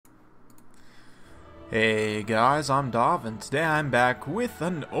Hey guys, I'm Dov, and today I'm back with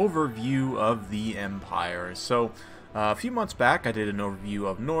an overview of the Empire. A few months back I did an overview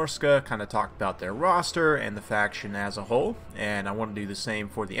of Norska, kind of talked about their roster and the faction as a whole, and I want to do the same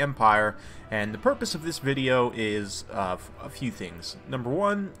for the Empire. And the purpose of this video is a few things. Number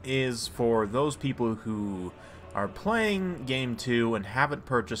one is for those people who are playing Game 2 and haven't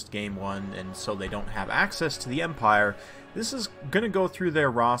purchased Game 1, and so they don't have access to the Empire. This is going to go through their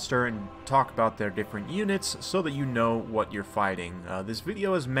roster and talk about their different units so that you know what you're fighting. This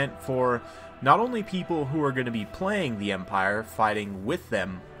video is meant for not only people who are going to be playing the Empire, fighting with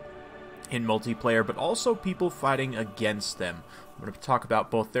them in multiplayer, but also people fighting against them. I'm going to talk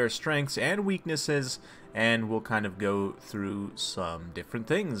about both their strengths and weaknesses, and we'll kind of go through some different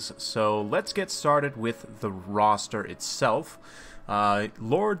things. So let's get started with the roster itself.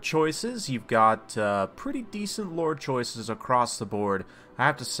 Lord choices, you've got pretty decent Lord choices across the board. I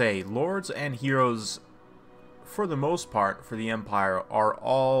have to say, Lords and Heroes, for the most part, for the Empire, are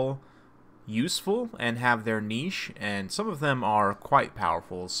all useful and have their niche, and some of them are quite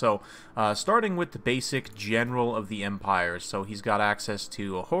powerful. So starting with the basic general of the Empire, so he's got access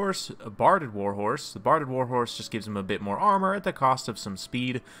to a horse, a barded warhorse. The barded warhorse just gives him a bit more armor at the cost of some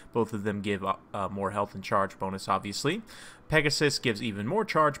speed. Both of them give more health and charge bonus, obviously. Pegasus gives even more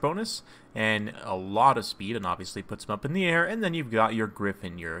charge bonus and a lot of speed, and obviously puts him up in the air. And then you've got your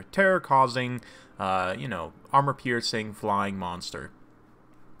Griffin, your terror-causing, armor-piercing, flying monster.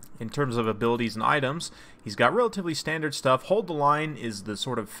 In terms of abilities and items, he's got relatively standard stuff. Hold the Line is the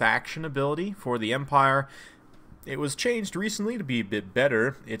sort of faction ability for the Empire. It was changed recently to be a bit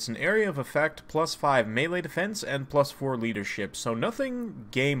better. It's an area of effect, +5 melee defense, and +4 leadership. So nothing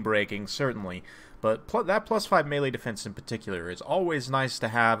game-breaking, certainly. But that +5 melee defense in particular is always nice to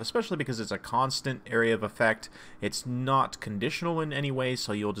have, especially because it's a constant area of effect. It's not conditional in any way,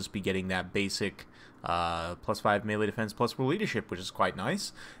 so you'll just be getting that basic +5 melee defense, +4 leadership, which is quite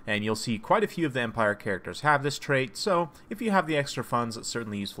nice. And you'll see quite a few of the Empire characters have this trait, so if you have the extra funds, it's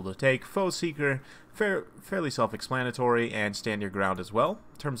certainly useful to take. Foe Seeker, fairly self-explanatory, and Stand Your Ground as well.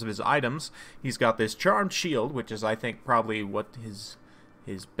 In terms of his items, he's got this Charmed Shield, which is, I think, probably what his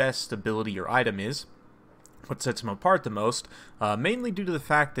best ability or item is, what sets him apart the most, mainly due to the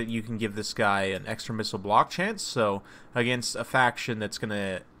fact that you can give this guy an extra missile block chance. So against a faction that's going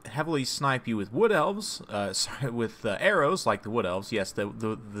to heavily snipe you with wood elves, with arrows like the wood elves, yes,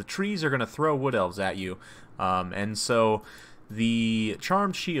 the trees are going to throw wood elves at you, and so the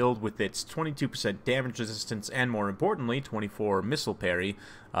Charmed Shield, with its 22% damage resistance and, more importantly, 24 missile parry,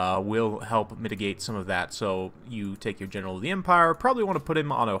 will help mitigate some of that. So you take your General of the Empire, probably want to put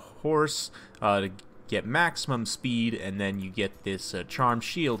him on a horse to get maximum speed, and then you get this Charmed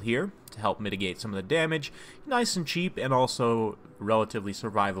Shield here to help mitigate some of the damage. Nice and cheap, and also relatively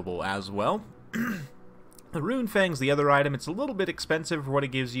survivable as well. The Rune Fang's the other item. It's a little bit expensive for what it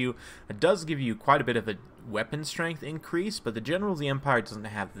gives you. It does give you quite a bit of a weapon strength increase, but the General of the Empire doesn't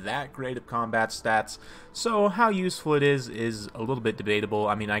have that great of combat stats, so how useful it is a little bit debatable.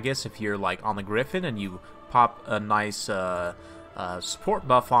 I mean, I guess if you're like on the Griffin and you pop a nice support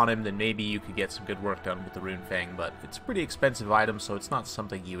buff on him, then maybe you could get some good work done with the Rune Fang, but it's a pretty expensive item, so it's not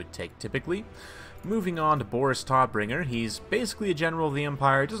something you would take typically. Moving on to Boris Todbringer, he's basically a General of the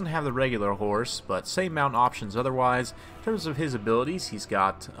Empire. He doesn't have the regular horse, but same mount options otherwise. In terms of his abilities, he's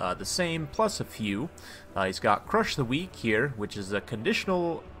got the same, plus a few. He's got Crush the Weak here, which is a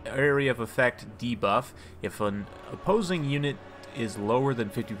conditional area of effect debuff. If an opposing unit is lower than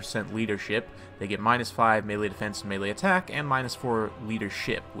 50% leadership, they get -5 melee defense and melee attack, and -4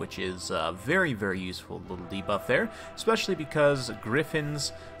 leadership, which is very, very useful little debuff there, especially because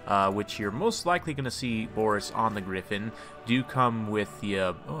Griffins, which you're most likely going to see Boris on the Griffin, do come with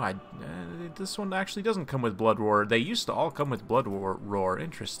the, this one actually doesn't come with Blood Roar. They used to all come with Blood Roar,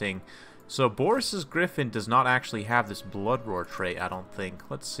 interesting. So Boris's Griffin does not actually have this Blood Roar trait, I don't think.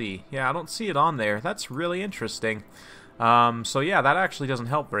 Let's see. Yeah, I don't see it on there. That's really interesting. So yeah, that actually doesn't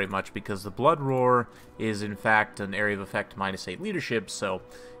help very much, because the Blood Roar is in fact an area of effect -8 leadership, so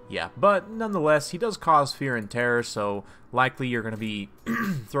yeah. But nonetheless, he does cause fear and terror, so likely you're going to be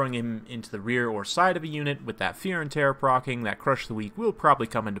throwing him into the rear or side of a unit with that fear and terror proccing. That Crush the Weak will probably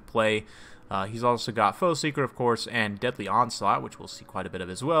come into play. He's also got Foe Seeker, of course, and Deadly Onslaught, which we'll see quite a bit of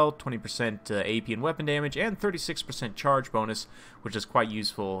as well. 20% AP and weapon damage, and 36% charge bonus, which is quite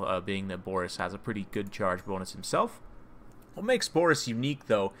useful, being that Boris has a pretty good charge bonus himself. What makes Boris unique,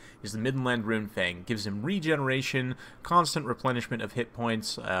 though, is the Midland Runefang. Gives him regeneration, constant replenishment of hit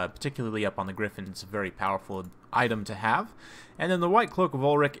points, particularly up on the Griffin. It's a very powerful item to have. And then the White Cloak of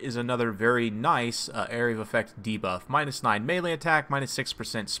Ulrich is another very nice area of effect debuff. -9 melee attack,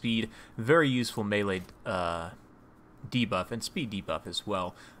 -6% speed. Very useful melee debuff and speed debuff as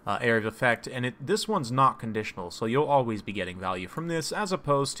well, area of effect, and this one's not conditional, so you'll always be getting value from this, as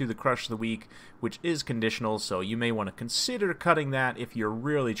opposed to the Crush of the Weak, which is conditional, so you may want to consider cutting that if you're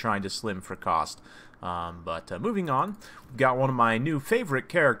really trying to slim for cost. But moving on, we've got one of my new favorite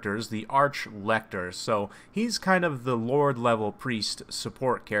characters, the Arch-Lector. So he's kind of the Lord level priest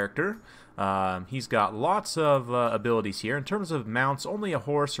support character. He's got lots of abilities here. In terms of mounts, only a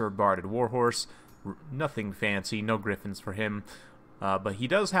horse or a barded warhorse. Nothing fancy, no griffins for him. But he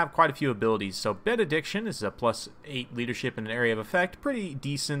does have quite a few abilities. So Benediction is a +8 leadership in an area of effect. Pretty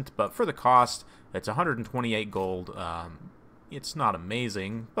decent, but for the cost, it's 128 gold. It's not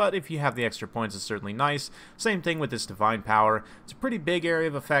amazing, but if you have the extra points, it's certainly nice. Same thing with this Divine Power. It's a pretty big area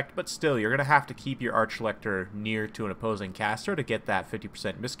of effect, but still, you're going to have to keep your Arch-Lector near to an opposing caster to get that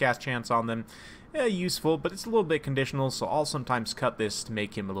 50% miscast chance on them. Useful, but it's a little bit conditional, so I'll sometimes cut this to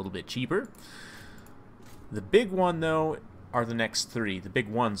make him a little bit cheaper. The big one, though, are the next three. The big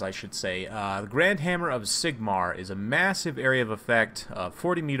ones, I should say. The Grand Hammer of Sigmar is a massive area of effect,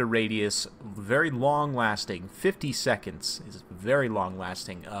 40-meter radius, very long-lasting, 50 seconds is very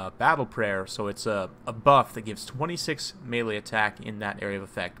long-lasting. Battle Prayer, so it's a buff that gives 26 melee attack in that area of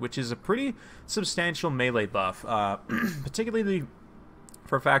effect, which is a pretty substantial melee buff, particularly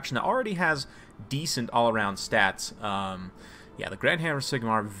for a faction that already has decent all-around stats. Yeah, the Grand Hammer of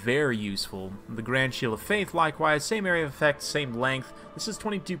Sigmar, very useful. The Grand Shield of Faith, likewise, same area of effect, same length. This is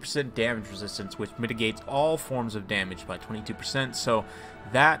 22% damage resistance, which mitigates all forms of damage by 22%, so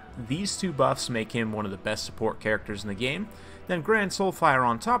these two buffs make him one of the best support characters in the game. Then Grand Soulfire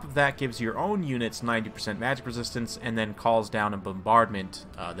on top of that gives your own units 90% magic resistance, and then calls down a bombardment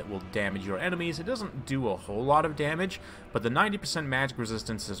that will damage your enemies. It doesn't do a whole lot of damage, but the 90% magic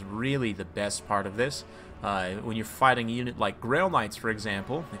resistance is really the best part of this. When you're fighting a unit like Grail Knights, for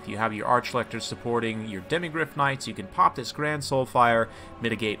example, if you have your Arch-Lectors supporting your Demigryph Knights, you can pop this Grand Soulfire,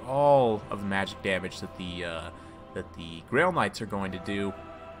 mitigate all of the magic damage that the Grail Knights are going to do,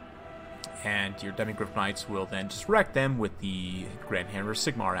 and your Demigryph Knights will then just wreck them with the Grand Hammer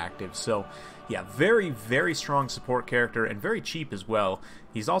Sigmar active. So, yeah, very, very strong support character, and very cheap as well.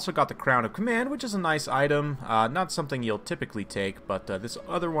 He's also got the Crown of Command, which is a nice item, not something you'll typically take, but this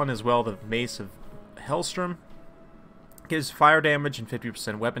other one as well, the Mace of Hellstrom, gives fire damage and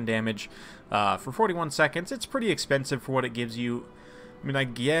 50% weapon damage for 41 seconds. It's pretty expensive for what it gives you. I mean, I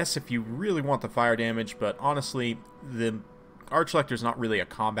guess if you really want the fire damage, but honestly, the Arch-Lector is not really a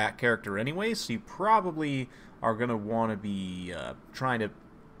combat character anyway, so you probably are going to want to be trying to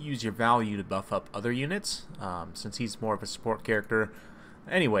use your value to buff up other units, since he's more of a support character.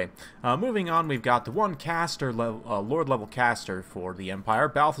 Anyway, moving on, we've got the one caster, Lord-level caster for the Empire,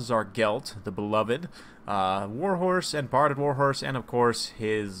 Balthazar Gelt, the Beloved, Warhorse and Barded Warhorse, and of course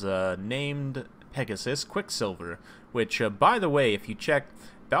his named Pegasus, Quicksilver, which, by the way, if you check,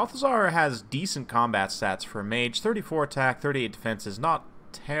 Balthazar has decent combat stats for a mage, 34 attack, 38 defense is not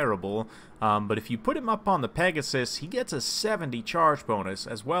terrible, but if you put him up on the Pegasus, he gets a 70 charge bonus,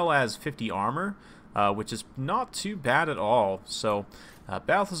 as well as 50 armor, which is not too bad at all. So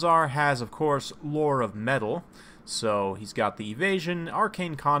Balthazar has, of course, Lore of Metal, so he's got the Evasion,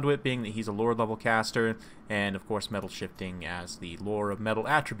 Arcane Conduit being that he's a Lord level caster, and of course Metal Shifting as the Lore of Metal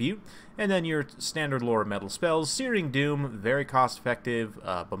attribute, and then your standard Lore of Metal spells, Searing Doom, very cost effective,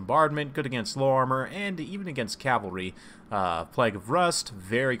 Bombardment, good against low armor, and even against cavalry, Plague of Rust,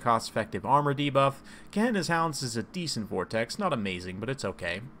 very cost effective armor debuff, Gehenna's Hounds is a decent vortex, not amazing, but it's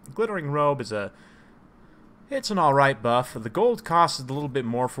okay, Glittering Robe is it's an alright buff. The gold cost is a little bit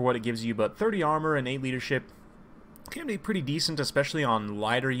more for what it gives you, but 30 armor and 8 leadership can be pretty decent, especially on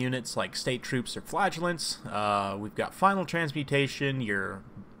lighter units like State Troops or Flagellants. We've got Final Transmutation, your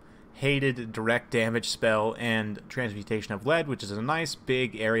hated direct damage spell, and Transmutation of Lead, which is a nice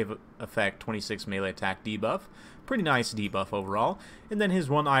big area of effect, 26 melee attack debuff. Pretty nice debuff overall. And then his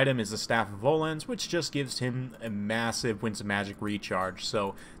one item is the Staff of Volans, which just gives him a massive Winds of Magic recharge.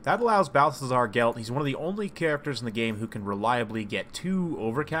 So that allows Balthazar Gelt, he's one of the only characters in the game who can reliably get 2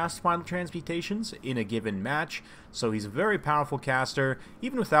 Overcast Final Transmutations in a given match. So he's a very powerful caster.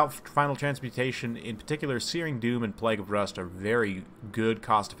 Even without Final Transmutation, in particular, Searing Doom and Plague of Rust are very good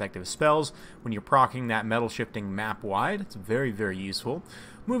cost-effective spells. When you're proccing that metal shifting map-wide, it's very, very useful.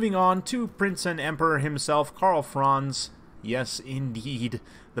 Moving on to Prince and Emperor himself, Karl Franz. Yes, indeed,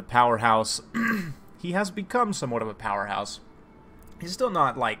 the powerhouse. he has become somewhat of a powerhouse. He's still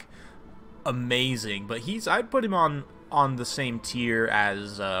not, like, amazing, but I'd put him on the same tier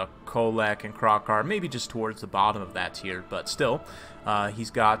as Kolek and Krokar, maybe just towards the bottom of that tier, but still. He's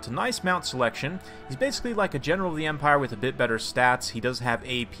got a nice mount selection. He's basically like a general of the Empire with a bit better stats. He does have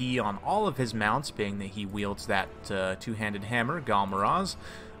AP on all of his mounts, being that he wields that two-handed hammer, Galmaraz.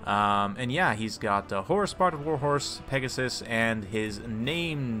 And yeah, he's got Horus, Spartan Warhorse, Pegasus, and his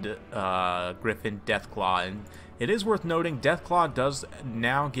named Griffin, Deathclaw. And it is worth noting, Deathclaw does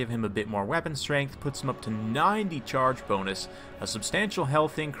now give him a bit more weapon strength, puts him up to 90 charge bonus, a substantial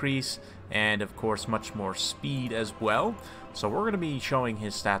health increase, and of course much more speed as well. So we're going to be showing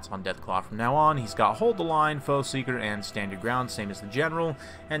his stats on Deathclaw from now on. He's got Hold the Line, Foe Seeker, and Stand Your Ground, same as the General.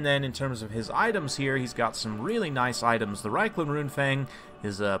 And then in terms of his items here, he's got some really nice items. The Reichland Runefang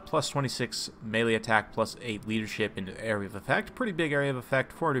is a plus 26 melee attack, plus 8 leadership into area of effect. Pretty big area of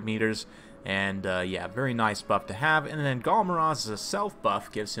effect, 400 meters. And yeah, very nice buff to have. And then Galmaraz is a self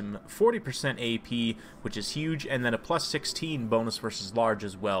buff, gives him 40% AP, which is huge, and then a plus 16 bonus versus large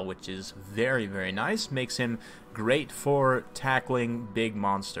as well, which is very, very nice. Makes him great for tackling big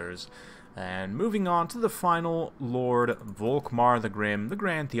monsters. And moving on to the final Lord, Volkmar the Grim, the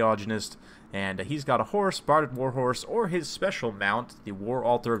Grand Theogenist, and he's got a horse, Spartan Warhorse, or his special mount, the War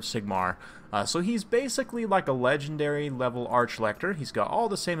Altar of Sigmar. So he's basically like a legendary level Archlector. He's got all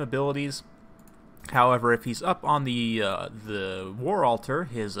the same abilities. However, if he's up on the War Altar,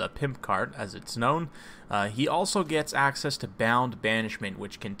 his Pimp Cart, as it's known, he also gets access to Bound Banishment,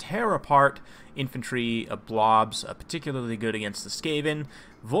 which can tear apart infantry blobs, particularly good against the Skaven.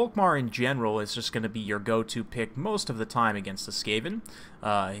 Volkmar in general is just going to be your go-to pick most of the time against the Skaven.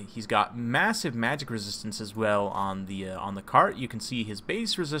 He's got massive magic resistance as well on the cart. You can see his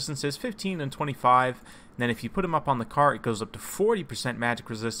base resistance is 15 and 25. And then if you put him up on the cart, it goes up to 40% magic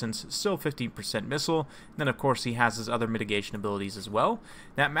resistance, still 15% missile. And then of course he has his other mitigation abilities as well.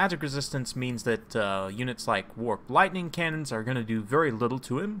 That magic resistance means that units like Warp Lightning Cannons are going to do very little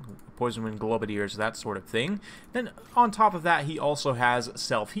to him. Poison Wind Globadiers, that sort of thing. Then on top of that, he also has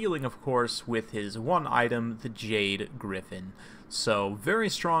self-healing, of course, with his one item, the Jade Griffin. So, very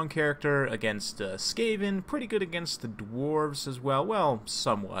strong character against Skaven, pretty good against the Dwarves as well. Well,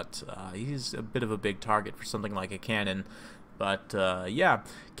 somewhat. He's a bit of a big target for something like a cannon. But, yeah,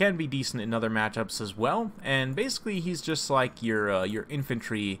 can be decent in other matchups as well. And basically, he's just like your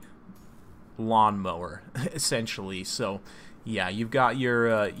infantry lawnmower, essentially. So, yeah, you've got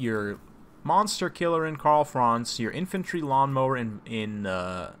your monster killer in Karl Franz, your infantry lawnmower in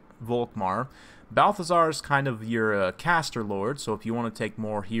Volkmar. Balthazar is kind of your caster lord, so if you want to take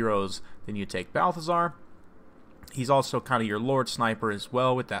more heroes, then you take Balthazar. He's also kind of your Lord Sniper as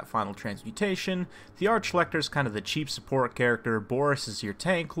well with that final transmutation. The Archlector is kind of the cheap support character. Boris is your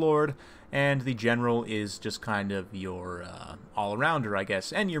tank lord. And the General is just kind of your all-arounder, I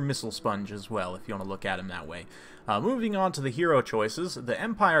guess. And your missile sponge as well, if you want to look at him that way. Moving on to the hero choices. The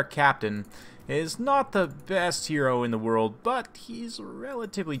Empire Captain is not the best hero in the world, but he's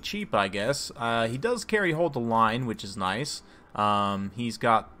relatively cheap, I guess. He does carry Hold the Line, which is nice. He's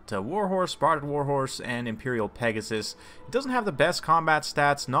got Warhorse, Spartan Warhorse, and Imperial Pegasus. It doesn't have the best combat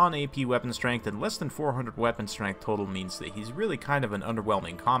stats, non-AP weapon strength, and less than 400 weapon strength total means that he's really kind of an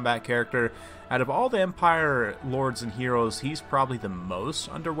underwhelming combat character. Out of all the Empire Lords and Heroes, he's probably the most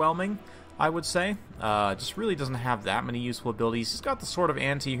underwhelming, I would say. Just really doesn't have that many useful abilities. He's got the Sword of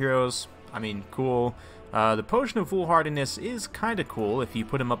Anti-Heroes. I mean, cool. The Potion of Foolhardiness is kind of cool. If you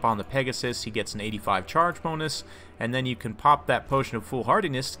put him up on the Pegasus, he gets an 85 charge bonus, and then you can pop that Potion of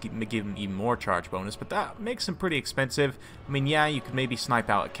Foolhardiness to give him even more charge bonus, but that makes him pretty expensive. I mean, yeah, you could maybe snipe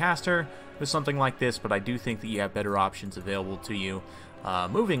out a caster with something like this, but I do think that you have better options available to you.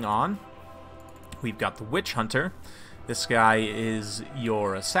 Moving on, we've got the Witch Hunter. This guy is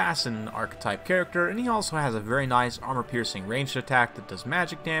your assassin archetype character, and he also has a very nice armor-piercing ranged attack that does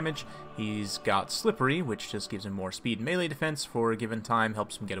magic damage. He's got Slippery, which just gives him more speed and melee defense for a given time,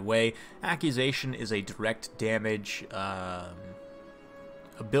 helps him get away. Accusation is a direct damage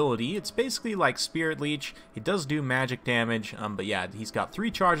ability. It's basically like Spirit Leech. It does do magic damage, but yeah, he's got 3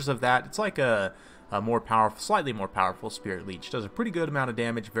 charges of that. It's like a more powerful, slightly more powerful Spirit Leech. Does a pretty good amount of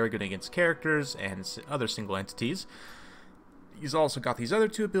damage, very good against characters and other single entities. He's also got these other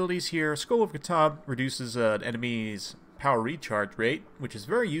 2 abilities here. Skull of Khatab reduces an enemy's power recharge rate, which is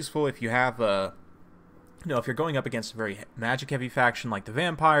very useful if you have if you're going up against a very magic-heavy faction like the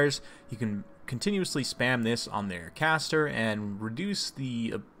Vampires. You can continuously spam this on their caster and reduce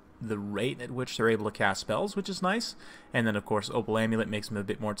the rate at which they're able to cast spells, which is nice. And then, of course, Opal Amulet makes him a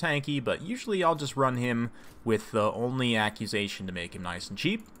bit more tanky, but usually I'll just run him with only Accusation to make him nice and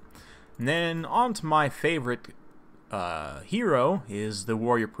cheap. And then on to my favorite hero is the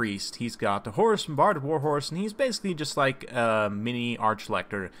Warrior Priest. He's got the horse from Barded Warhorse, and he's basically just like a mini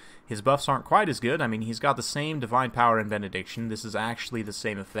Archlector. His buffs aren't quite as good. I mean, he's got the same Divine Power and Benediction. This is actually the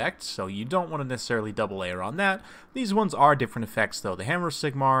same effect, so you don't want to necessarily double layer on that. These ones are different effects, though. The Hammer of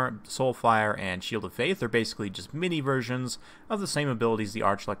Sigmar, Soulfire, and Shield of Faith are basically just mini versions of the same abilities the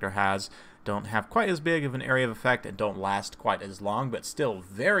Archlector has. Don't have quite as big of an area of effect and don't last quite as long, but still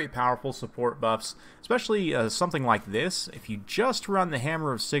very powerful support buffs, especially something like this. If you just run the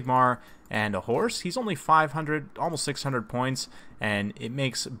Hammer of Sigmar and a horse, he's only 500, almost 600 points, and it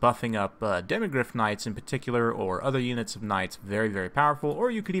makes buffing up Demigryph Knights in particular, or other units of Knights, very, very powerful. Or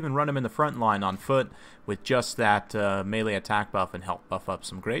you could even run him in the front line on foot with just that melee attack buff and help buff up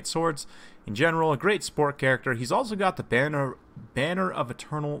some great swords. In general, a great support character. He's also got the Banner of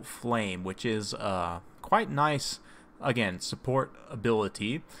Eternal Flame, which is quite nice, again, support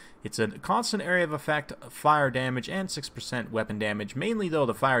ability. It's a constant area of effect, fire damage, and 6% weapon damage. Mainly, though,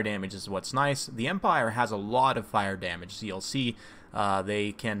 the fire damage is what's nice. The Empire has a lot of fire damage, so you'll see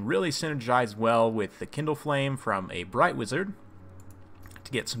they can really synergize well with the Kindle Flame from a Bright Wizard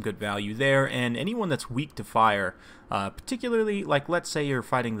to get some good value there. And anyone that's weak to fire, particularly, like, let's say you're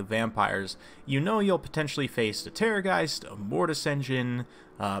fighting the vampires, you know you'll potentially face the Terrorgeist, a Mortis Engine,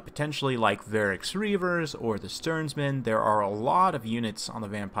 potentially like Varix Reavers or the Sternsmen. There are a lot of units on the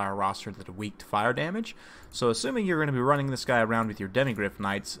vampire roster that are weak to fire damage, so assuming you're going to be running this guy around with your Demigryph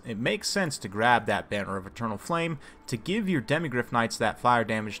Knights, it makes sense to grab that Banner of Eternal Flame to give your Demigryph Knights that fire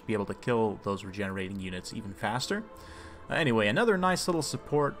damage to be able to kill those regenerating units even faster. Anyway, another nice little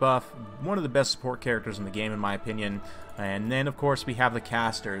support buff, one of the best support characters in the game in my opinion. And then of course we have the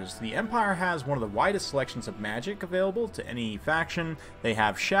casters. The Empire has one of the widest selections of magic available to any faction. They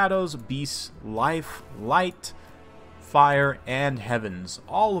have Shadows, Beasts, Life, Light, Fire, and Heavens,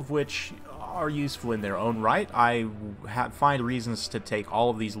 all of which are useful in their own right. I find reasons to take all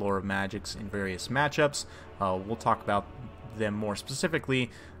of these Lore of Magics in various matchups. We'll talk about them more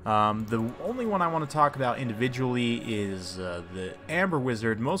specifically. The only one I want to talk about individually is the Amber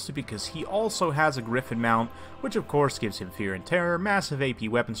Wizard, mostly because he also has a Griffin mount, which of course gives him Fear and Terror, massive AP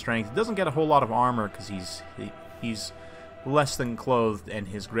weapon strength, doesn't get a whole lot of armor because he's less than clothed, and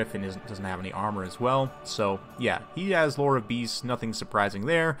his Griffin doesn't have any armor as well. So yeah, he has Lore of Beasts, nothing surprising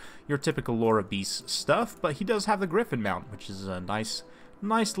there, your typical Lore of Beasts stuff, but he does have the Griffin mount, which is a nice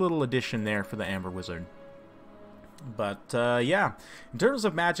little addition there for the Amber Wizard. But yeah, in terms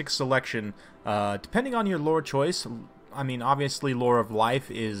of magic selection, depending on your lore choice, I mean, obviously Lore of Life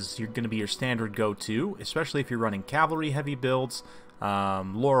is going to be your standard go-to, especially if you're running cavalry heavy builds.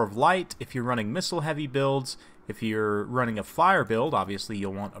 Lore of Light if you're running missile heavy builds. If you're running a fire build, obviously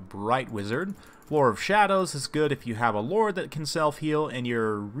you'll want a Bright Wizard. Lore of Shadows is good if you have a Lord that can self-heal and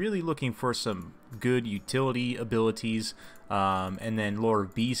you're really looking for some good utility abilities. And then Lore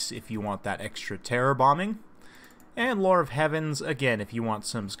of Beasts if you want that extra terror bombing. And Lore of Heavens, again, if you want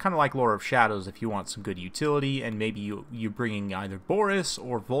some, it's kind of like Lore of Shadows, if you want some good utility, and maybe you're bringing either Boris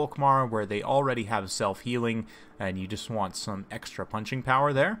or Volkmar, where they already have self-healing, and you just want some extra punching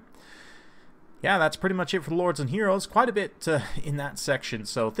power there. Yeah, that's pretty much it for the Lords and Heroes. Quite a bit in that section,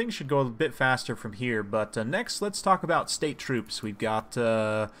 so things should go a bit faster from here. But next, let's talk about State Troops. We've got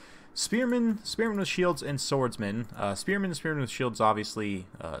Spearmen with Shields, and Swordsmen. Spearmen with Shields, obviously...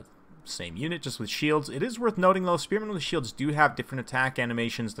 same unit, just with shields. It is worth noting, though, Spearmen with Shields do have different attack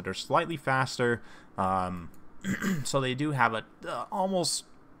animations that are slightly faster. So they do have a almost...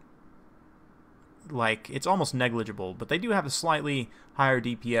 like, it's almost negligible, but they do have a slightly higher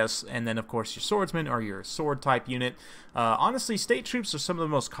DPS, and then of course your swordsmen are your sword type unit. Honestly, state troops are some of the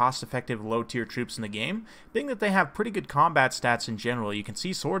most cost-effective low-tier troops in the game, being that they have pretty good combat stats in general. You can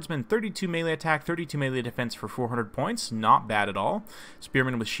see swordsmen 32 melee attack, 32 melee defense for 400 points, not bad at all.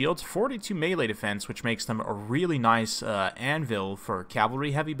 Spearmen with shields 42 melee defense, which makes them a really nice anvil for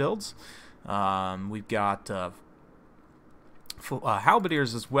cavalry heavy builds. We've got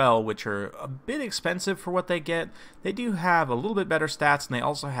halberdiers as well, which are a bit expensive for what they get. They do have a little bit better stats, and they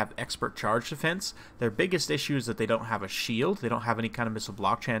also have expert charge defense. Their biggest issue is that they don't have a shield, they don't have any kind of missile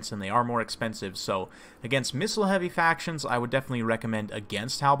block chance, and they are more expensive. So against missile heavy factions, I would definitely recommend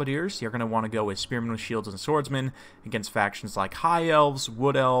against halberdiers. You're going to want to go with spearmen with shields and swordsmen. Against factions like high elves,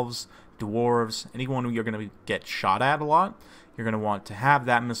 wood elves, dwarves, anyone who you're going to get shot at a lot, you're going to want to have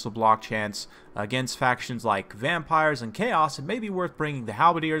that missile block chance. Against factions like vampires and chaos, it may be worth bringing the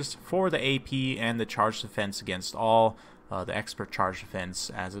halberdiers for the AP and the charge defense against all the expert charge defense,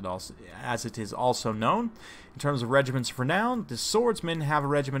 as it is also known. In terms of regiments of renown, the swordsmen have a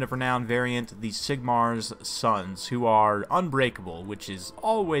regiment of renown variant, the Sigmar's Sons, who are unbreakable, which is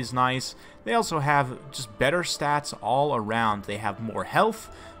always nice. They also have just better stats all around. They have more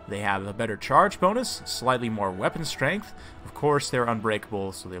health, they have a better charge bonus, slightly more weapon strength. Of course, they're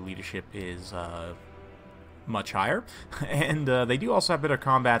unbreakable, so their leadership is much higher, and they do also have better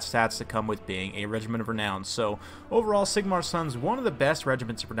combat stats that come with being a regiment of renown. So overall, Sigmar's Sons, one of the best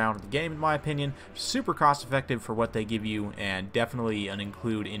regiments of renown in the game in my opinion. Super cost effective for what they give you, and definitely an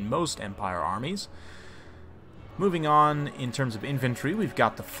include in most Empire armies. Moving on, in terms of infantry, we've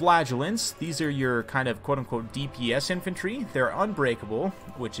got the Flagellants. These are your kind of quote-unquote DPS infantry. They're unbreakable,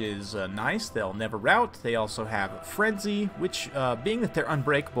 which is nice. They'll never rout. They also have Frenzy, which, being that they're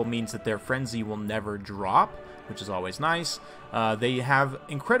unbreakable, means that their Frenzy will never drop, which is always nice. They have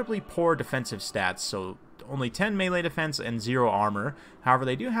incredibly poor defensive stats, so only 10 melee defense and 0 armor. However,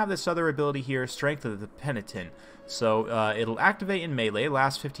 they do have this other ability here, Strength of the Penitent. So it'll activate in melee,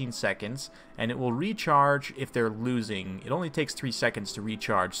 lasts 15 seconds, and it will recharge if they're losing. It only takes 3 seconds to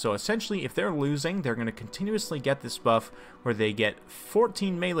recharge. So essentially, if they're losing, they're going to continuously get this buff where they get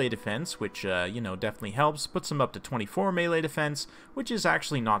 14 melee defense, which, you know, definitely helps. Puts them up to 24 melee defense, which is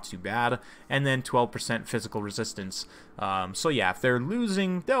actually not too bad. And then 12% physical resistance. So yeah, if they're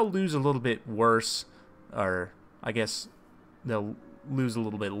losing, they'll lose a little bit worse. Or, I guess, they'll lose a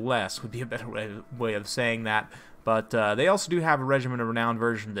little bit less, would be a better way of saying that. But they also do have a Regiment of Renown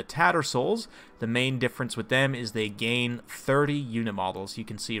version, the Tattersouls. The main difference with them is they gain 30 unit models. You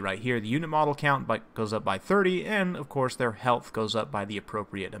can see right here the unit model count goes up by 30, and of course their health goes up by the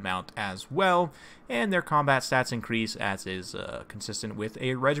appropriate amount as well. And their combat stats increase, as is consistent with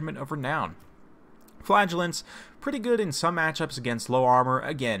a Regiment of Renown. Flagellants, pretty good in some matchups against low armor.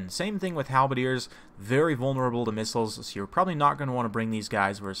 Again, same thing with Halberdiers, very vulnerable to missiles, so you're probably not going to want to bring these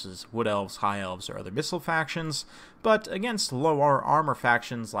guys versus Wood Elves, High Elves, or other missile factions. But against low armor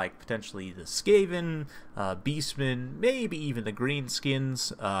factions like potentially the Skaven, Beastmen, maybe even the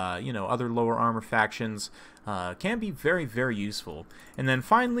Greenskins, you know, other lower armor factions, can be very, very useful. And then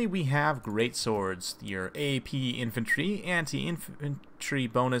finally we have Great Swords, your AP infantry, anti-infantry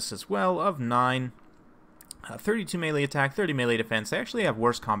bonus as well of 9. 32 melee attack, 30 melee defense. They actually have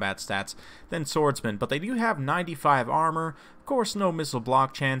worse combat stats than swordsmen, but they do have 95 armor, of course no missile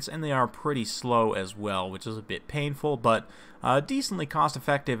block chance, and they are pretty slow as well, which is a bit painful, but decently cost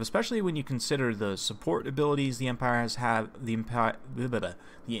effective, especially when you consider the support abilities the Empire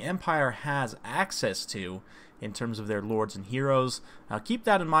has access to in terms of their lords and heroes. Keep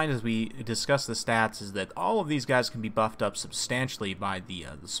that in mind as we discuss the stats, is that all of these guys can be buffed up substantially by the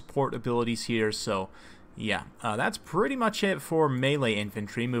support abilities here. So yeah, that's pretty much it for melee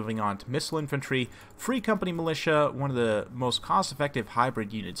infantry. Moving on to missile infantry. Free Company Militia, one of the most cost-effective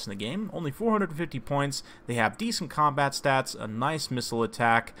hybrid units in the game. Only 450 points. They have decent combat stats, a nice missile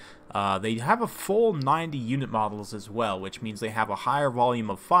attack. They have a full 90 unit models as well, which means they have a higher volume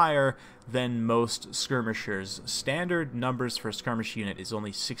of fire than most skirmishers. Standard numbers for a skirmish unit is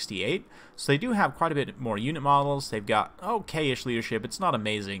only 68, so they do have quite a bit more unit models. They've got okay-ish leadership. It's not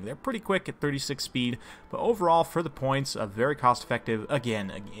amazing. They're pretty quick at 36 speed, but overall, for the points, very cost-effective,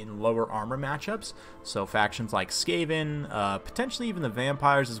 again, in lower armor matchups. So factions like Skaven, potentially even the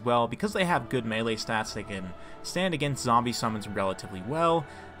Vampires as well, because they have good melee stats, they can stand against zombie summons relatively well,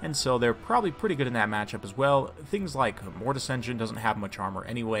 and so they're probably pretty good in that matchup as well. Things like Mortis Engine doesn't have much armor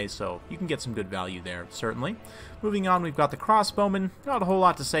anyway, so you can get some good value there, certainly. Moving on, we've got the Crossbowmen. Not a whole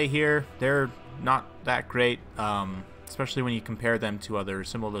lot to say here. They're not that great, especially when you compare them to other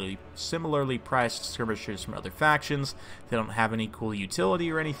similarly priced skirmishers from other factions. They don't have any cool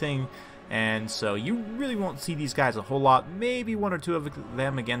utility or anything, and so you really won't see these guys a whole lot. Maybe one or two of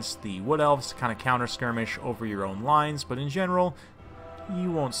them against the Wood Elves to kind of counter skirmish over your own lines, but in general, you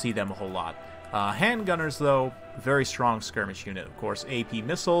won't see them a whole lot. Handgunners, though, very strong skirmish unit, of course. AP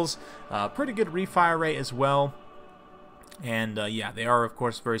missiles, pretty good refire rate as well. And yeah, they are, of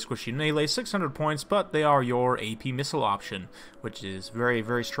course, very squishy in melee, 600 points, but they are your AP missile option, which is very,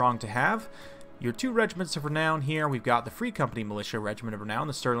 very strong to have. Your two regiments of renown here, we've got the Free Company Militia Regiment of Renown,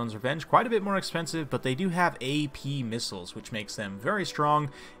 the Sterling's Revenge, quite a bit more expensive, but they do have AP missiles, which makes them very strong,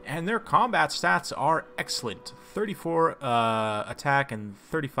 and their combat stats are excellent. 34 attack and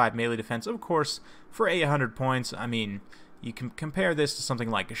 35 melee defense, of course, for 800 points. I mean, You can compare this to something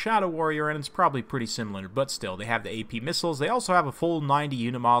like a Shadow Warrior, and it's probably pretty similar, but still, they have the AP missiles. They also have a full 90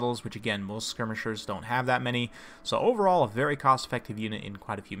 unit models, which again, most skirmishers don't have that many. So overall, a very cost-effective unit in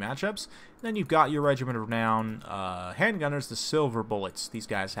quite a few matchups. And then you've got your Regiment of Renown handgunners, the Silver Bullets. These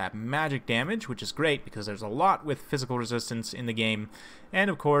guys have magic damage, which is great because there's a lot with physical resistance in the game. And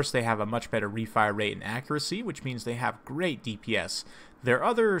of course, they have a much better refire rate and accuracy, which means they have great DPS. Their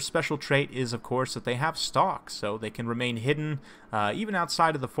other special trait is, of course, that they have stalk, so they can remain hidden even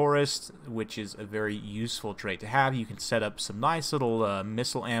outside of the forest, which is a very useful trait to have. You can set up some nice little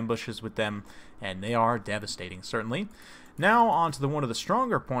missile ambushes with them, and they are devastating, certainly. Now on to one of the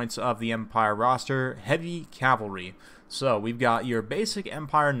stronger points of the Empire roster, heavy cavalry. So we've got your basic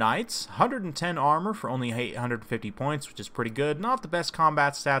Empire Knights, 110 armor for only 850 points, which is pretty good. Not the best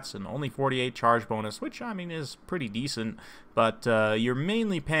combat stats, and only 48 charge bonus, which, I mean, is pretty decent. But you're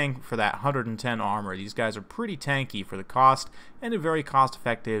mainly paying for that 110 armor. These guys are pretty tanky for the cost, and a very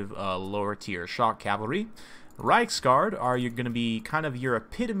cost-effective lower tier shock cavalry. Reichsguard are going to be kind of your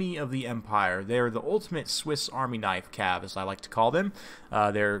epitome of the Empire. They're the ultimate Swiss Army knife cav, as I like to call them.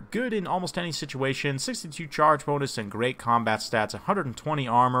 They're good in almost any situation, 62 charge bonus and great combat stats, 120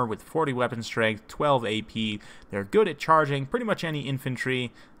 armor with 40 weapon strength, 12 AP. They're good at charging pretty much any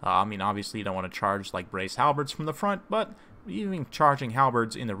infantry. I mean, obviously you don't want to charge like brace halberds from the front, but even charging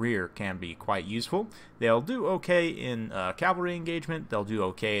halberds in the rear can be quite useful. They'll do okay in cavalry engagement. They'll do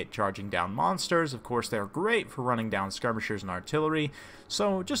okay at charging down monsters. Of course, they're great for running down skirmishers and artillery.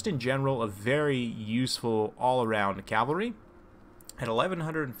 So just in general, a very useful all-around cavalry. At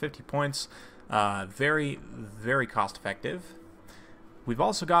 1150 points, very, very cost-effective. We've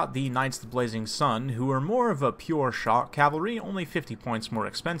also got the Knights of the Blazing Sun, who are more of a pure shock cavalry, only 50 points more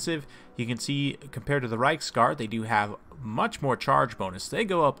expensive. You can see, compared to the Reichsguard, they do have much more charge bonus. They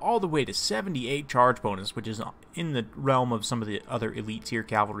go up all the way to 78 charge bonus, which is in the realm of some of the other elite tier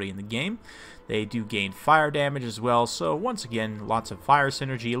cavalry in the game. They do gain fire damage as well, so once again, lots of fire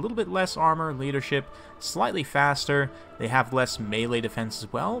synergy, a little bit less armor, leadership, slightly faster. They have less melee defense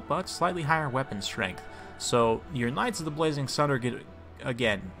as well, but slightly higher weapon strength. So your Knights of the Blazing Sun are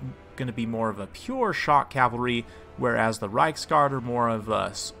again going to be more of a pure shock cavalry, whereas the Reichsguard are more of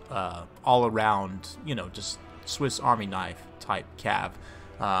a all-around, you know, just Swiss Army knife type cav.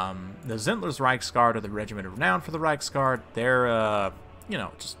 The Zentler's Reichsguard are the Regiment of Renown for the Reichsguard. They're, you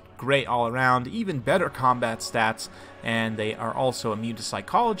know, just great all around, even better combat stats, and they are also immune to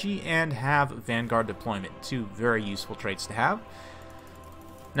psychology and have Vanguard deployment, two very useful traits to have.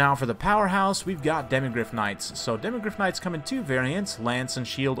 Now for the powerhouse, we've got Demigryph Knights. So Demigryph Knights come in two variants, Lance and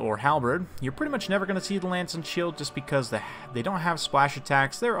Shield or Halberd. You're pretty much never going to see the Lance and Shield just because they don't have splash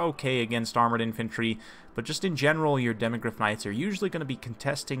attacks. They're okay against armored infantry, but just in general, your Demigryph Knights are usually going to be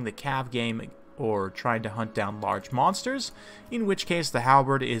contesting the cav game or trying to hunt down large monsters, in which case the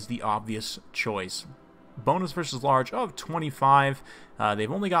Halberd is the obvious choice. Bonus versus large of 25.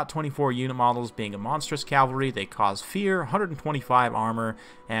 They've only got 24 unit models, being a monstrous cavalry. They cause fear, 125 armor,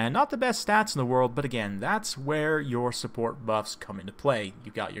 and not the best stats in the world, but again, that's where your support buffs come into play.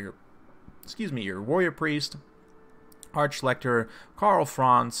 You've got your, your Warrior Priest, Archlector, Karl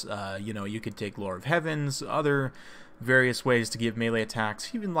Franz, you know, you could take Lord of Heavens, other various ways to give melee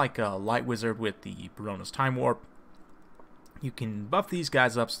attacks, even like a Light Wizard with the Barona's Time Warp. You can buff these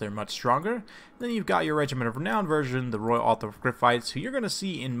guys up so they're much stronger. Then you've got your Regiment of Renown version, the Royal Arthur-Griffites, who you're going to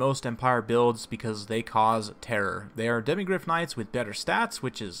see in most Empire builds because they cause terror. They are Demigryph Knights with better stats,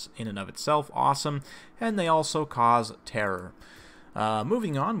 which is in and of itself awesome, and they also cause terror.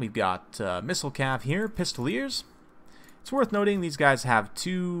 Moving on, we've got Missile Cav here, Pistoliers. It's worth noting these guys have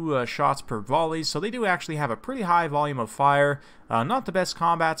 2 shots per volley, so they do actually have a pretty high volume of fire. Not the best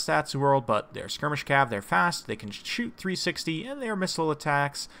combat stats in the world, but they're skirmish cav, they're fast, they can shoot 360, and their missile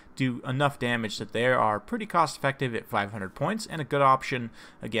attacks do enough damage that they are pretty cost effective at 500 points, and a good option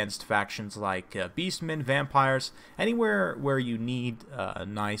against factions like Beastmen, Vampires, anywhere where you need a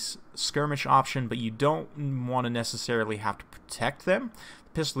nice skirmish option, but you don't want to necessarily have to protect them.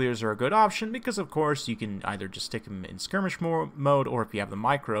 Pistoliers are a good option because, of course, you can either just stick them in skirmish mode, or if you have the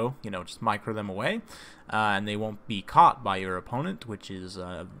micro, you know, just micro them away, and they won't be caught by your opponent, which is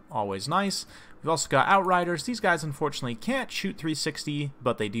always nice. We've also got Outriders. These guys, unfortunately, can't shoot 360,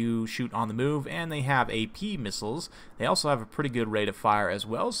 but they do shoot on the move, and they have AP missiles. They also have a pretty good rate of fire as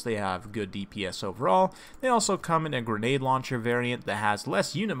well, so they have good DPS overall. They also come in a grenade launcher variant that has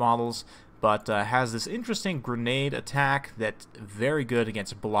less unit models, but has this interesting grenade attack that's very good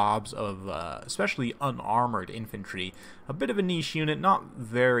against blobs of especially unarmored infantry. A bit of a niche unit, not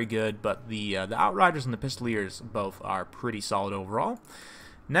very good, but the Outriders and the Pistoliers both are pretty solid overall.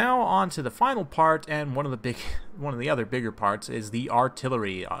 Now on to the final part, and one of the other bigger parts is the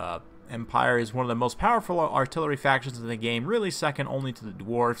artillery. Empire is one of the most powerful artillery factions in the game, really second only to the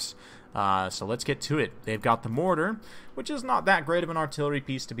dwarfs. So let's get to it. They've got the mortar, which is not that great of an artillery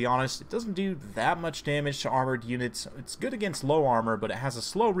piece, to be honest. It doesn't do that much damage to armored units. It's good against low armor, but it has a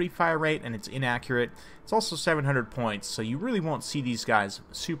slow refire rate and it's inaccurate. It's also 700 points, so you really won't see these guys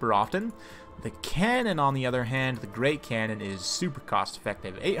super often. The cannon, on the other hand, the great cannon, is super cost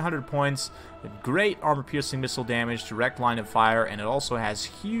effective. 800 points, great armor-piercing missile damage, direct line of fire, and it also has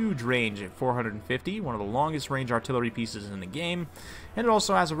huge range at 450, one of the longest range artillery pieces in the game. And it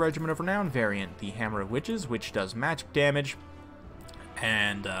also has a Regiment of Renown variant, the Hammer of Witches, which does magic damage.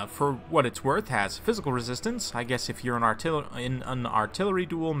 And for what it's worth, has physical resistance. I guess if you're in an artillery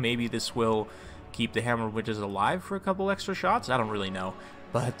duel, maybe this will keep the Hammer of Witches alive for a couple extra shots. I don't really know.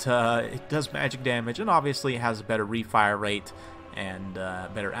 But it does magic damage, and obviously it has a better refire rate and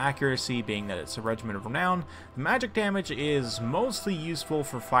better accuracy, being that it's a Regiment of Renown. The magic damage is mostly useful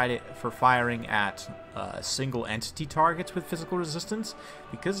for firing at single entity targets with physical resistance,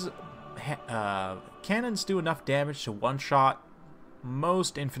 because cannons do enough damage to one-shot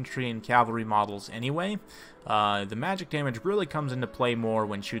most infantry and cavalry models anyway. The magic damage really comes into play more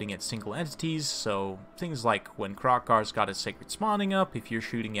when shooting at single entities, so things like when Krokgar's got his Sacred Spawning up, if you're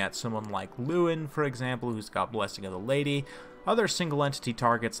shooting at someone like Lewin, for example, who's got Blessing of the Lady, other single entity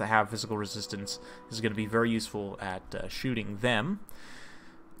targets that have physical resistance is going to be very useful at shooting them.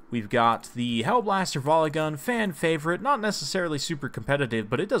 We've got the Hellblaster volley gun, fan favorite, not necessarily super competitive,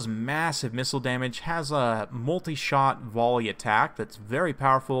 but it does massive missile damage, has a multi-shot volley attack that's very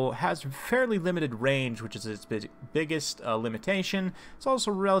powerful, has fairly limited range, which is its biggest limitation. It's also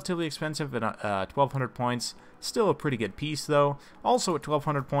relatively expensive at 1,200 points. Still a pretty good piece, though. Also at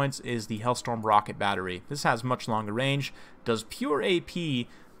 1,200 points is the Hellstorm rocket battery. This has much longer range, does pure AP,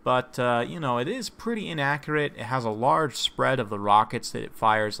 but, you know, it is pretty inaccurate. It has a large spread of the rockets that it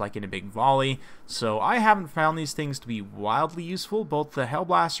fires, like in a big volley. So I haven't found these things to be wildly useful. Both the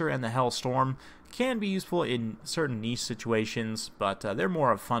Hellblaster and the Hellstorm can be useful in certain niche situations, but they're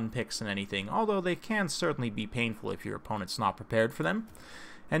more of fun picks than anything, although they can certainly be painful if your opponent's not prepared for them.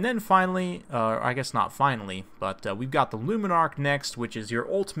 And then finally, I guess not finally, but we've got the Luminarch next, which is your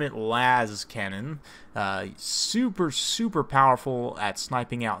ultimate las cannon. Super powerful at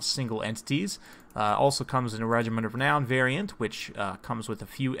sniping out single entities. Also comes in a Regiment of Renown variant, which comes with a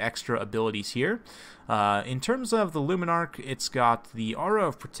few extra abilities here. In terms of the Luminarch, it's got the Aura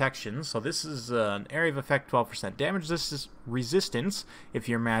of Protection, so this is an area of effect 12% damage. This is resistance if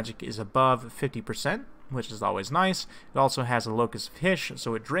your magic is above 50%. Which is always nice. It also has a Locus of Hysh,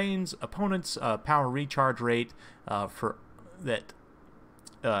 so it drains opponents' power recharge rate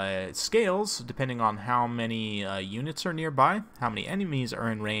scales depending on how many units are nearby, how many enemies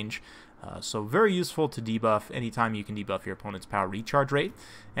are in range. So very useful to debuff anytime you can debuff your opponent's power recharge rate.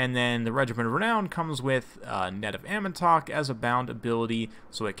 And then the Regiment of Renown comes with Net of Ammontok as a bound ability,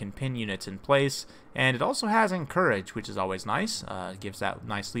 so it can pin units in place. And it also has Encourage, which is always nice. It gives that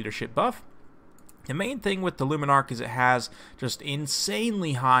nice leadership buff. The main thing with the Luminarch is it has just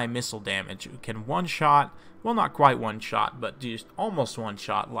insanely high missile damage. It can one-shot, well, not quite one-shot, but just almost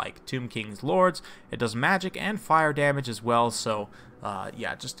one-shot like Tomb King's Lords. It does magic and fire damage as well, so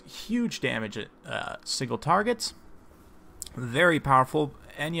yeah, just huge damage at single targets. Very powerful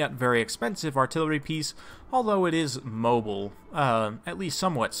and yet very expensive artillery piece, although it is mobile, at least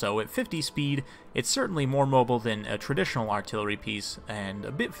somewhat so. At 50 speed, it's certainly more mobile than a traditional artillery piece, and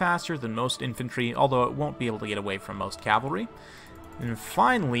a bit faster than most infantry, although it won't be able to get away from most cavalry. And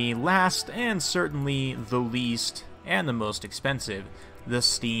finally, last and certainly the least and the most expensive, the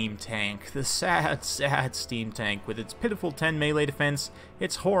Steam Tank. The sad Steam Tank with its pitiful 10 melee defense,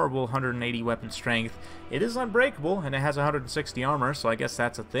 its horrible 180 weapon strength. It is unbreakable, and it has 160 armor, so I guess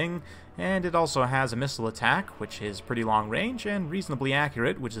that's a thing. And it also has a missile attack, which is pretty long range and reasonably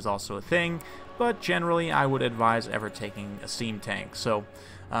accurate, which is also a thing. But generally, I would advise ever taking a Steam Tank. So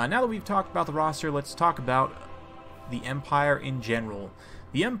now that we've talked about the roster, let's talk about the Empire in general.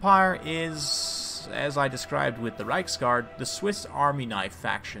 The Empire is, as I described with the Reichsguard, the Swiss Army knife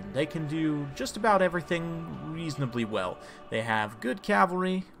faction. They can do just about everything reasonably well. They have good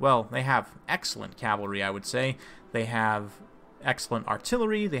cavalry. Well, they have excellent cavalry, I would say. They have excellent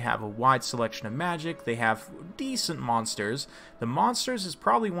artillery, they have a wide selection of magic, they have decent monsters. The monsters is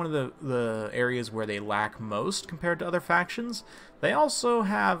probably one of the areas where they lack most compared to other factions. They also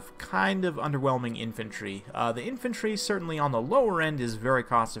have kind of underwhelming infantry. The infantry, certainly on the lower end, is very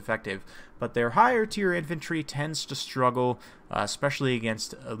cost effective, but their higher tier infantry tends to struggle, especially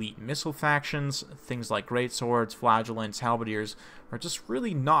against elite missile factions. Things like greatswords, flagellants, halberdiers are just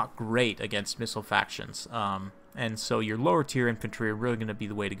really not great against missile factions. And so your lower tier infantry are really going to be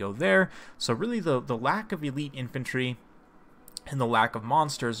the way to go there. So really the lack of elite infantry and the lack of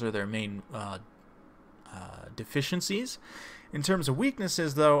monsters are their main deficiencies. In terms of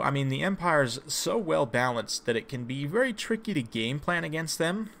weaknesses, though, I mean, the Empire's so well balanced that it can be very tricky to game plan against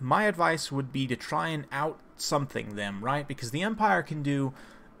them. My advice would be to try and out-something them, right? Because the Empire can do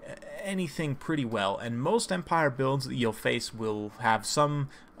anything pretty well, and most Empire builds that you'll face will have some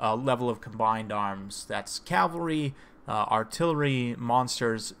level of combined arms. That's cavalry, artillery,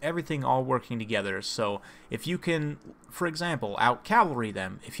 monsters, everything all working together. So if you can, for example, out-cavalry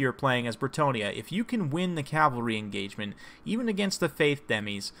them, if you're playing as Bretonnia, if you can win the cavalry engagement, even against the Faith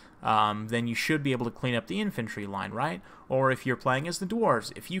Demis, then you should be able to clean up the infantry line, right? Or if you're playing as the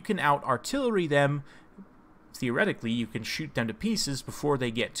Dwarves, if you can out-artillery them, theoretically, you can shoot them to pieces before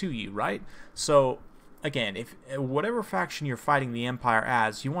they get to you, right? So, again, if whatever faction you're fighting the Empire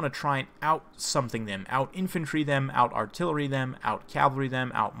as, you want to try and out-something them, out-infantry them, out-artillery them, out-cavalry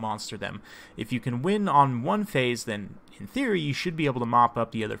them, out-monster them. If you can win on one phase, then in theory, you should be able to mop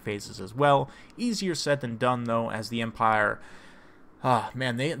up the other phases as well. Easier said than done, though, as the Empire,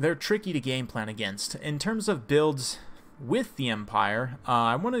 man, they're tricky to game plan against. In terms of builds with the Empire,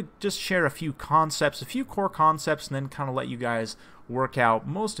 I want to just share a few concepts, a few core concepts, and then kind of let you guys work out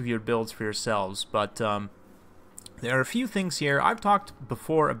most of your builds for yourselves. But there are a few things here. I've talked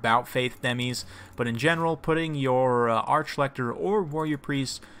before about Faith Demis, but in general, putting your Archlector or Warrior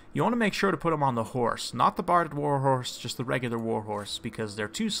Priest, you want to make sure to put them on the horse. Not the Barded Warhorse, just the regular Warhorse, because they're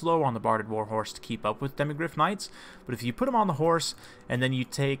too slow on the Barded Warhorse to keep up with Demigryph Knights. But if you put them on the horse, and then you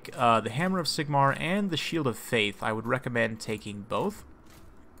take the Hammer of Sigmar and the Shield of Faith, I would recommend taking both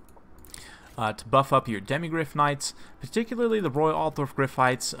to buff up your Demigryph Knights, particularly the Royal Altdorf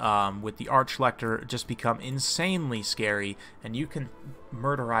Griffites with the Archlector just become insanely scary, and you can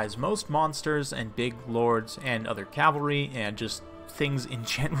murderize most monsters and big lords and other cavalry and just things in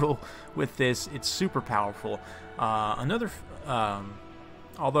general with this. It's super powerful. Although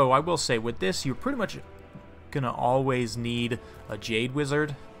I will say with this, you're pretty much gonna always need a Jade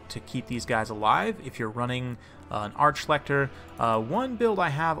Wizard to keep these guys alive if you're running an Archlector. One build I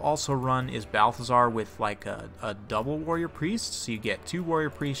have also run is Balthazar with like a double Warrior Priest, so you get 2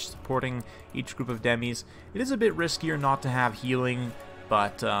 Warrior Priests supporting each group of Demis. It is a bit riskier not to have healing,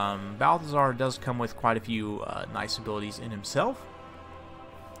 but Balthazar does come with quite a few nice abilities in himself.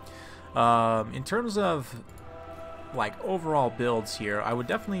 In terms of like overall builds here, I would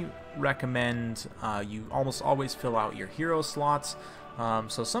definitely recommend you almost always fill out your hero slots.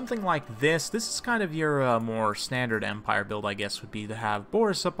 So something like this is kind of your more standard Empire build, I guess, would be to have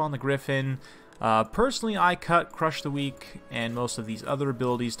Boris up on the Griffin. Personally, I cut Crush the Weak and most of these other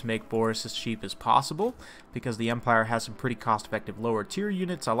abilities to make Boris as cheap as possible, because the Empire has some pretty cost-effective lower tier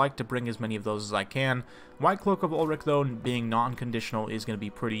units. I like to bring as many of those as I can. White Cloak of Ulrich, though, being non-conditional, is going to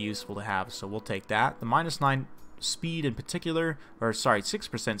be pretty useful to have, so we'll take that. The -9 speed in particular, or sorry,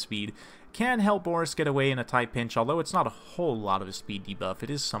 6% speed, can help Boris get away in a tight pinch, although it's not a whole lot of a speed debuff.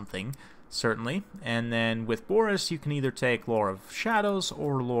 It is something, certainly. And then with Boris, you can either take Lore of Shadows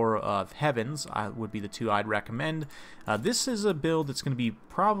or Lore of Heavens, would be the 2 I'd recommend. This is a build that's going to be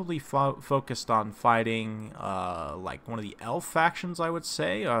probably focused on fighting like one of the elf factions, I would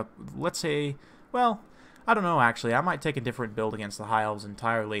say. Let's say, well, I don't know, actually. I might take a different build against the High Elves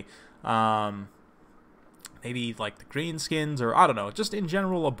entirely. Maybe like the Greenskins, or I don't know, just in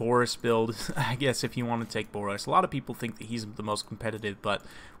general a Boris build, I guess, if you want to take Boris. A lot of people think that he's the most competitive, but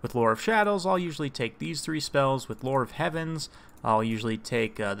with Lore of Shadows, I'll usually take these 3 spells. With Lore of Heavens, I'll usually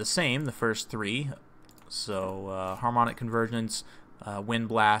take the first 3. So, Harmonic Convergence, Wind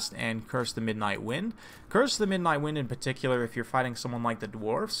Blast, and Curse the Midnight Wind. Curse the Midnight Wind in particular, if you're fighting someone like the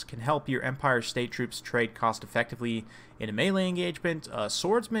Dwarfs, can help your Empire State Troops trade cost effectively in a melee engagement.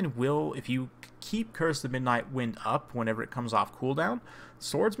 Swordsman will, if you keep Curse the Midnight Wind up whenever it comes off cooldown,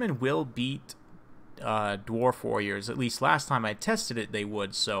 Swordsman will beat Dwarf Warriors. At least last time I tested it, they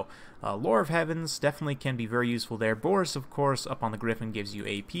would. So Lore of Heavens definitely can be very useful there. Boris, of course, up on the Griffin gives you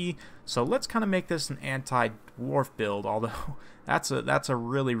AP. So let's kind of make this an anti-Dwarf build, although that's a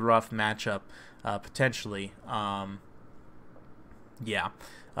really rough matchup, potentially. Yeah.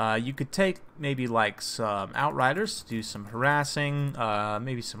 You could take maybe like some Outriders to do some harassing,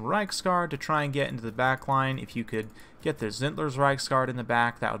 maybe some Reichsguard to try and get into the back line. If you could get the Zintler's Reichsguard in the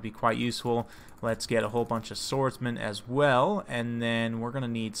back, that would be quite useful. Let's get a whole bunch of swordsmen as well, and then we're going to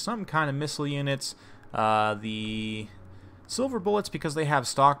need some kind of missile units. The silver bullets, because they have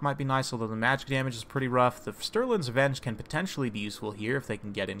stock, might be nice, although the magic damage is pretty rough. The Sterling's Avenge can potentially be useful here if they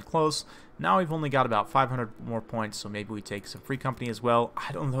can get in close. Now we've only got about 500 more points, so maybe we take some free company as well.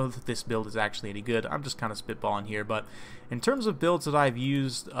 I don't know that this build is actually any good. I'm just kind of spitballing here, but in terms of builds that I've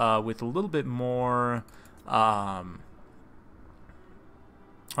used with a little bit more...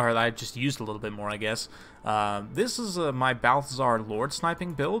 or I just used a little bit more, I guess. This is my Balthazar Lord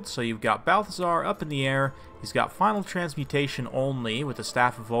sniping build. So you've got Balthazar up in the air. He's got final transmutation only with the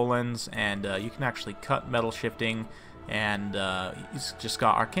Staff of Volans, and you can actually cut metal shifting. And he's just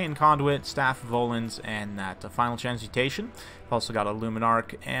got Arcane Conduit, Staff of Volans, and that final transmutation. You've also got a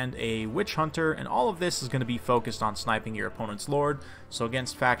Luminarch and a Witch Hunter, and all of this is going to be focused on sniping your opponent's Lord. So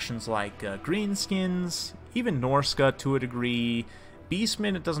against factions like Greenskins, even Norska to a degree.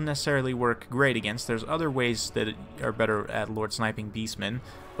 Beastmen, it doesn't necessarily work great against. There's other ways that are better at Lord sniping Beastmen.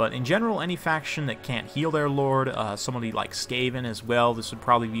 But in general, any faction that can't heal their Lord, somebody like Skaven as well, this would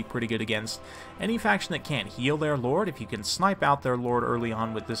probably be pretty good against. Any faction that can't heal their Lord, if you can snipe out their Lord early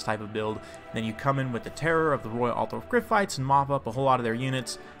on with this type of build, then you come in with the Terror of the Royal Altar of Griffites and mop up a whole lot of their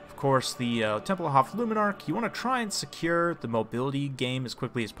units. Of course, the Tempelhof Luminarch, you want to try and secure the mobility game as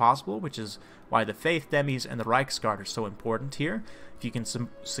quickly as possible, which is why the Faith Demis and the Reichsguard are so important here. If you can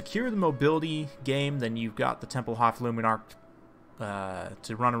secure the mobility game, then you've got the Tempelhof Luminarch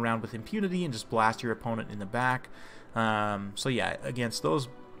to run around with impunity and just blast your opponent in the back. So yeah, against those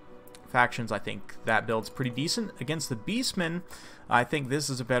factions, I think that build's pretty decent. Against the Beastmen, I think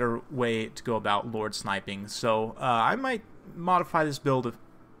this is a better way to go about Lord sniping. So I might modify this build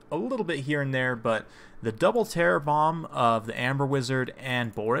a little bit here and there, but the double terror bomb of the Amber Wizard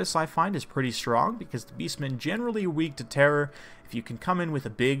and Boris I find is pretty strong, because the Beastmen generally are weak to terror. If you can come in with a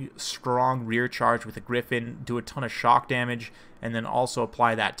big, strong rear charge with a Griffin, do a ton of shock damage, and then also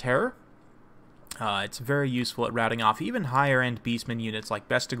apply that terror, it's very useful at routing off even higher-end Beastmen units like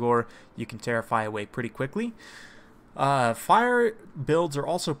Bestigor. You can terrify away pretty quickly. Fire builds are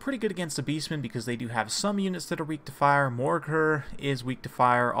also pretty good against the Beastmen because they do have some units that are weak to fire. Morgher is weak to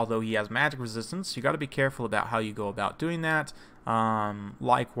fire, although he has magic resistance. You got to be careful about how you go about doing that.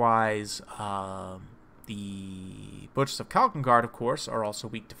 Likewise, the Butchers of Kalkengard, of course, are also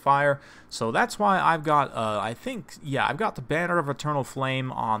weak to fire. So that's why I've got, I've got the Banner of Eternal Flame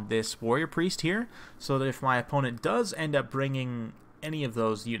on this Warrior Priest here, so that if my opponent does end up bringing any of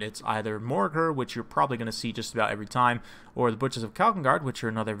those units, either Morgher, which you're probably going to see just about every time, or the Butchers of Kalkengard, which are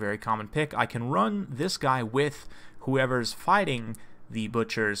another very common pick, I can run this guy with whoever's fighting the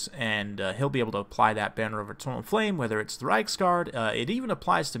Butchers, and he'll be able to apply that Banner of Eternal Flame, whether it's the Reichsguard. It even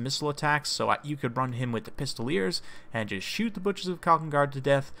applies to missile attacks, so you could run him with the Pistoliers and just shoot the Butchers of Kalkengard to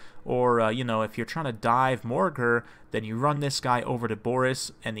death, or, you know, if you're trying to dive Morgher, then you run this guy over to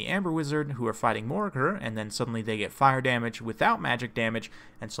Boris and the Amber Wizard, who are fighting Morgher, and then suddenly they get fire damage without magic damage,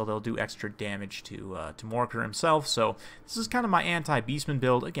 and so they'll do extra damage to Morgher himself. So this is kind of my anti-Beastman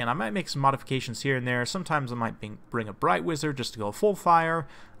build. Again, I might make some modifications here and there. Sometimes I might bring a Bright Wizard just to go full fire.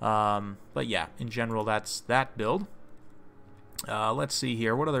 But yeah, in general, that's that build. Let's see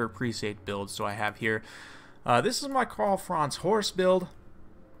here. What other Crusade builds do I have here? This is my Karl Franz Horse build.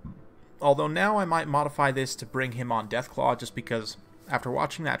 Although now I might modify this to bring him on Deathclaw, just because after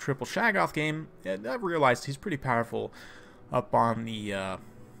watching that triple Shaggoth game, I've realized he's pretty powerful up on the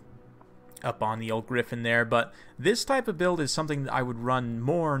old Griffin there. But this type of build is something that I would run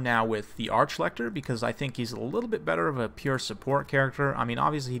more now with the Archlector, because I think he's a little bit better of a pure support character. I mean,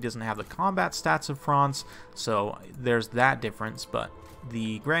 obviously he doesn't have the combat stats of Franz, so there's that difference, but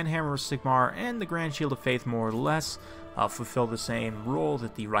the Grand Hammer of Sigmar and the Grand Shield of Faith more or less fulfill the same role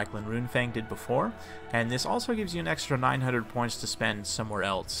that the Reikland Runefang did before, and this also gives you an extra 900 points to spend somewhere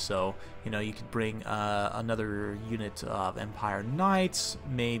else. So, you know, you could bring another unit of Empire Knights,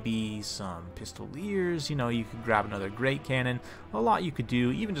 maybe some Pistoliers, you know, you could grab another Great Cannon, a lot you could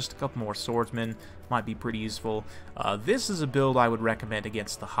do, even just a couple more Swordsmen might be pretty useful. This is a build I would recommend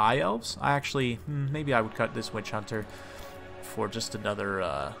against the High Elves. Maybe I would cut this Witch Hunter for just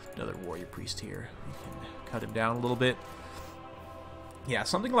another Warrior Priest here. We can cut him down a little bit. Yeah,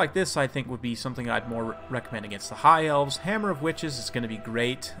 something like this I think would be something I'd more recommend against the High Elves. Hammer of Witches is going to be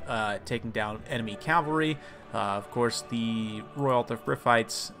great taking down enemy cavalry. Of course, the Royal Altar of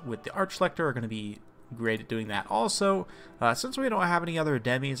Griffites with the Archlector are going to be great at doing that also. Since we don't have any other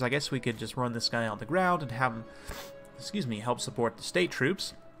demis, I guess we could just run this guy on the ground and have him help support the state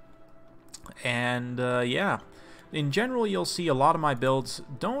troops. And yeah, in general, you'll see a lot of my builds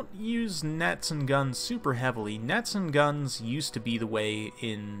don't use nets and guns super heavily. Nets and guns used to be the way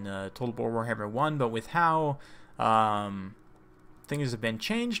in Total War Warhammer 1, but with how things have been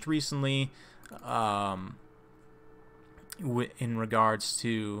changed recently in regards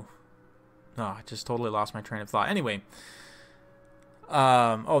to... Oh, I just totally lost my train of thought. Anyway,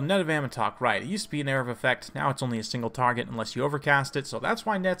 oh, net of ammo talk, right. It used to be an area of effect. Now it's only a single target unless you overcast it, so that's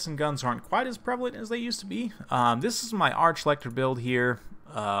why nets and guns aren't quite as prevalent as they used to be. This is my Arch Lector build here.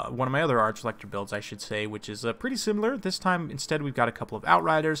 One of my other Arch Lector builds, I should say, which is pretty similar. This time, instead, we've got a couple of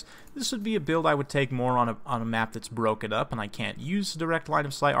Outriders. This would be a build I would take more on a map that's broken up, and I can't use direct line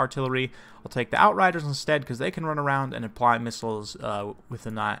of sight artillery. I'll take the Outriders instead, because they can run around and apply missiles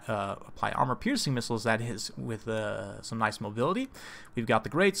apply armor-piercing missiles, that is, with some nice mobility. We've got the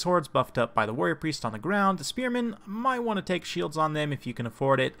Great Swords buffed up by the Warrior Priest on the ground. The Spearmen might want to take shields on them if you can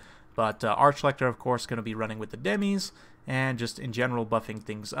afford it, but Arch Lector, of course, going to be running with the Demis, and just in general buffing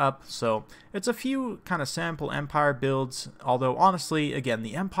things up. So it's a few kind of sample Empire builds, although honestly, again,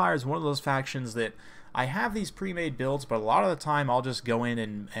 the Empire is one of those factions that I have these pre-made builds, but a lot of the time I'll just go in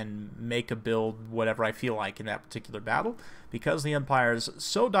and make a build whatever I feel like in that particular battle. Because the Empire is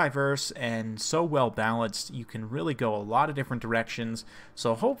so diverse and so well balanced, you can really go a lot of different directions.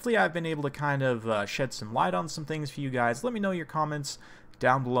 So hopefully I've been able to kind of shed some light on some things for you guys. Let me know your comments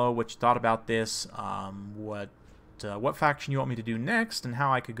down below what you thought about this, what faction you want me to do next, and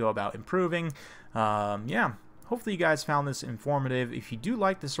how I could go about improving. Yeah, hopefully you guys found this informative. If you do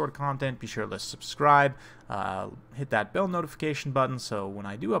like this sort of content, be sure to subscribe, hit that bell notification button so when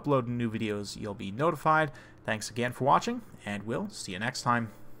I do upload new videos, you'll be notified. Thanks again for watching, and we'll see you next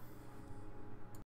time.